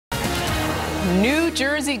New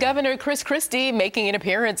Jersey Governor Chris Christie making an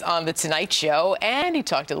appearance on The Tonight Show, and he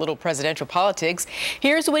talked a little presidential politics.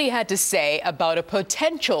 Here's what he had to say about a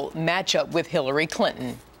potential matchup with Hillary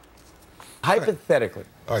Clinton. Hypothetically.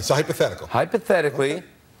 All right, so hypothetical. Hypothetically, okay.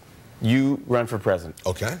 You run for president.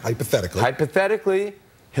 Okay, hypothetically. Hypothetically,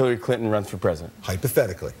 Hillary Clinton runs for president.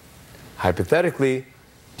 Hypothetically. Hypothetically,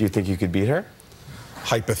 do you think you could beat her?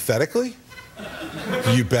 Hypothetically?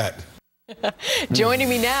 You bet. Joining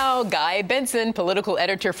me now, Guy Benson, political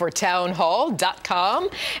editor for townhall.com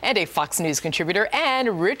and a Fox News contributor,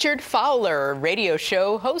 and Richard Fowler, radio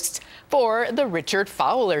show host for The Richard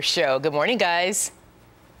Fowler Show. Good morning, guys.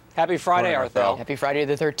 Happy Friday, Arthel. Happy Friday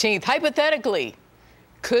the 13th. Hypothetically,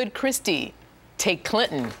 could Christie take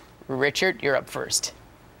Clinton? Richard, you're up first.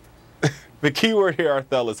 The key word here,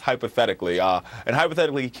 Arthel, is hypothetically. And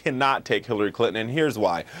hypothetically, he cannot take Hillary Clinton, and here's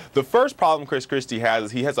why. The first problem Chris Christie has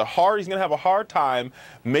is he's going to have a hard time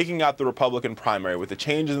making out the Republican primary. With the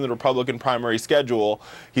changes in the Republican primary schedule,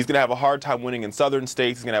 he's going to have a hard time winning in southern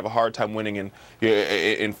states. He's going to have a hard time winning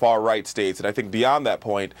in far-right states. And I think beyond that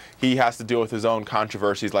point, he has to deal with his own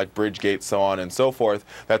controversies like Bridgegate, so on and so forth.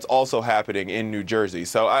 That's also happening in New Jersey.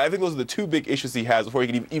 So I think those are the two big issues he has before he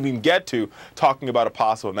can even get to talking about a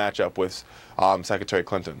possible matchup with Secretary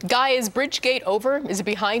Clinton. Guy, is Bridgegate over? Is it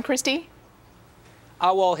behind Christie?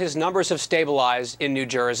 Well, his numbers have stabilized in New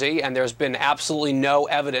Jersey, and there's been absolutely no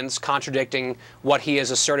evidence contradicting what he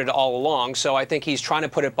has asserted all along. So I think he's trying to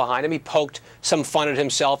put it behind him. He poked some fun at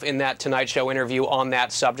himself in that Tonight Show interview on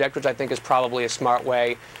that subject, which I think is probably a smart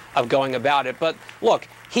way of going about it. But look,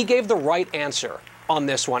 he gave the right answer on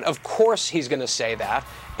this one. Of course he's going to say that.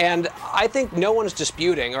 And I think no one's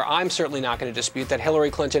disputing, or I'm certainly not going to dispute, that Hillary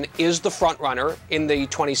Clinton is the front runner in the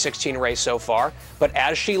 2016 race so far. But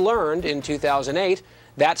as she learned in 2008,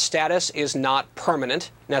 that status is not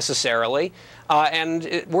permanent necessarily. And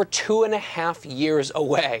we're 2.5 years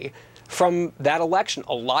away from that election.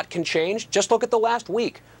 A lot can change. Just look at the last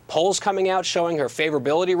week. Polls coming out showing her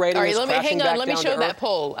favorability rating. All right, let me show that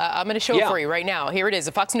poll. I'm going to show it for you right now. Here it is,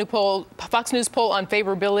 a Fox News poll on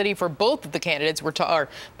favorability for both of the candidates, or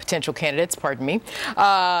potential candidates, pardon me.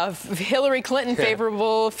 Hillary Clinton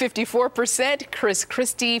favorable 54%, Chris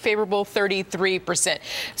Christie favorable 33%.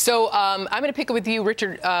 So I'm going to pick up with you,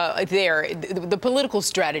 Richard, the political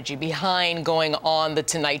strategy behind going on The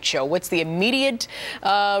Tonight Show. What's the immediate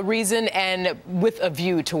reason, and with a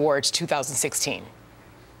view towards 2016?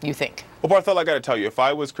 You think? Well, Barthel, I got to tell you, if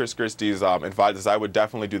I was Chris Christie's advisors, I would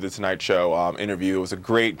definitely do the Tonight Show interview. It was a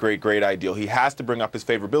great ideal. He has to bring up his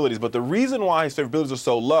favorabilities, but the reason why his favorabilities are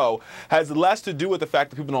so low has less to do with the fact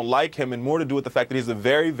that people don't like him and more to do with the fact that he's a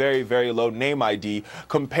very low name ID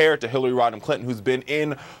compared to Hillary Rodham Clinton, who's been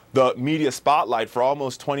in the media spotlight for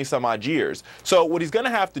almost 20-some-odd years. So what he's going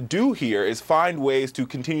to have to do here is find ways to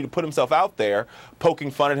continue to put himself out there,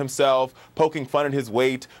 poking fun at himself, poking fun at his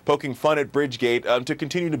weight, poking fun at Bridgegate, to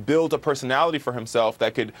continue to build a personality for himself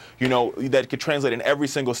that could, that could translate in every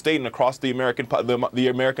single state and across the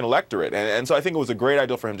American electorate. And so I think it was a great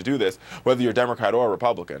idea for him to do this, whether you're a Democrat or a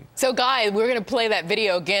Republican. So, Guy, we're going to play that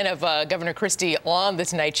video again of Governor Christie on The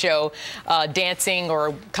Tonight Show, dancing,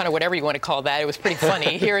 or kind of whatever you want to call that. It was pretty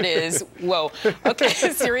funny. Here it is. Whoa. Okay,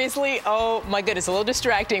 seriously? Oh, my goodness. A little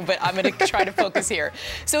distracting, but I'm going to try to focus here.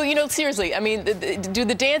 So, seriously, I mean, do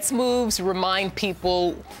the dance moves remind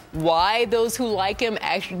people why those who like him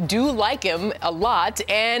actually do like him a lot,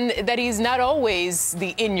 and that he's not always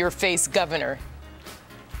the in-your-face governor?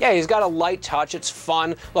 Yeah, he's got a light touch. It's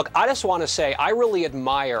fun. Look, I just want to say I really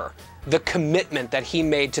admire the commitment that he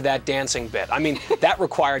made to that dancing bit. I mean, that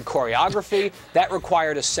required choreography. That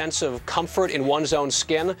required a sense of comfort in one's own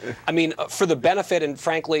skin. I mean, for the benefit and,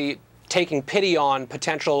 frankly, taking pity on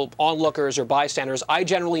potential onlookers or bystanders, I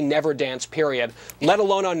generally never dance, period, let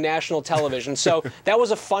alone on national television. So that was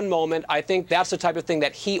a fun moment. I think that's the type of thing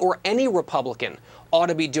that he or any Republican ought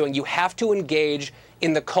to be doing. You have to engage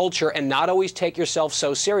in the culture and not always take yourself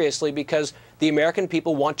so seriously, because the American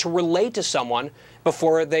people want to relate to someone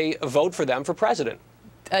before they vote for them for president.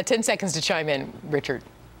 10 seconds to chime in, Richard.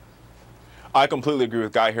 I completely agree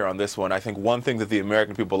with Guy here on this one. I think one thing that the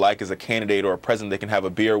American people like is a candidate or a president they can have a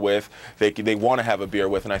beer with, they want to have a beer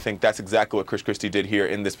with, and I think that's exactly what Chris Christie did here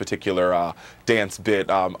in this particular dance bit.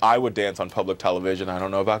 I would dance on public television. I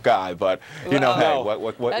don't know about Guy, but, hey,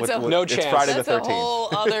 no chance. It's Friday the 13th. That's a whole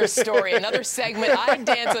other story, another segment. I'd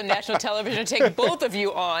dance on national television, take both of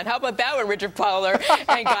you on. How about that one, Richard Fowler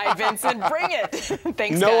and Guy Benson? Bring it.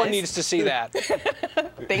 Thanks, No guys. one needs to see that.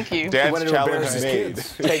 Thank you. Dance challenge made.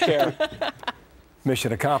 Take care.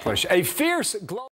 Mission accomplished. A fierce global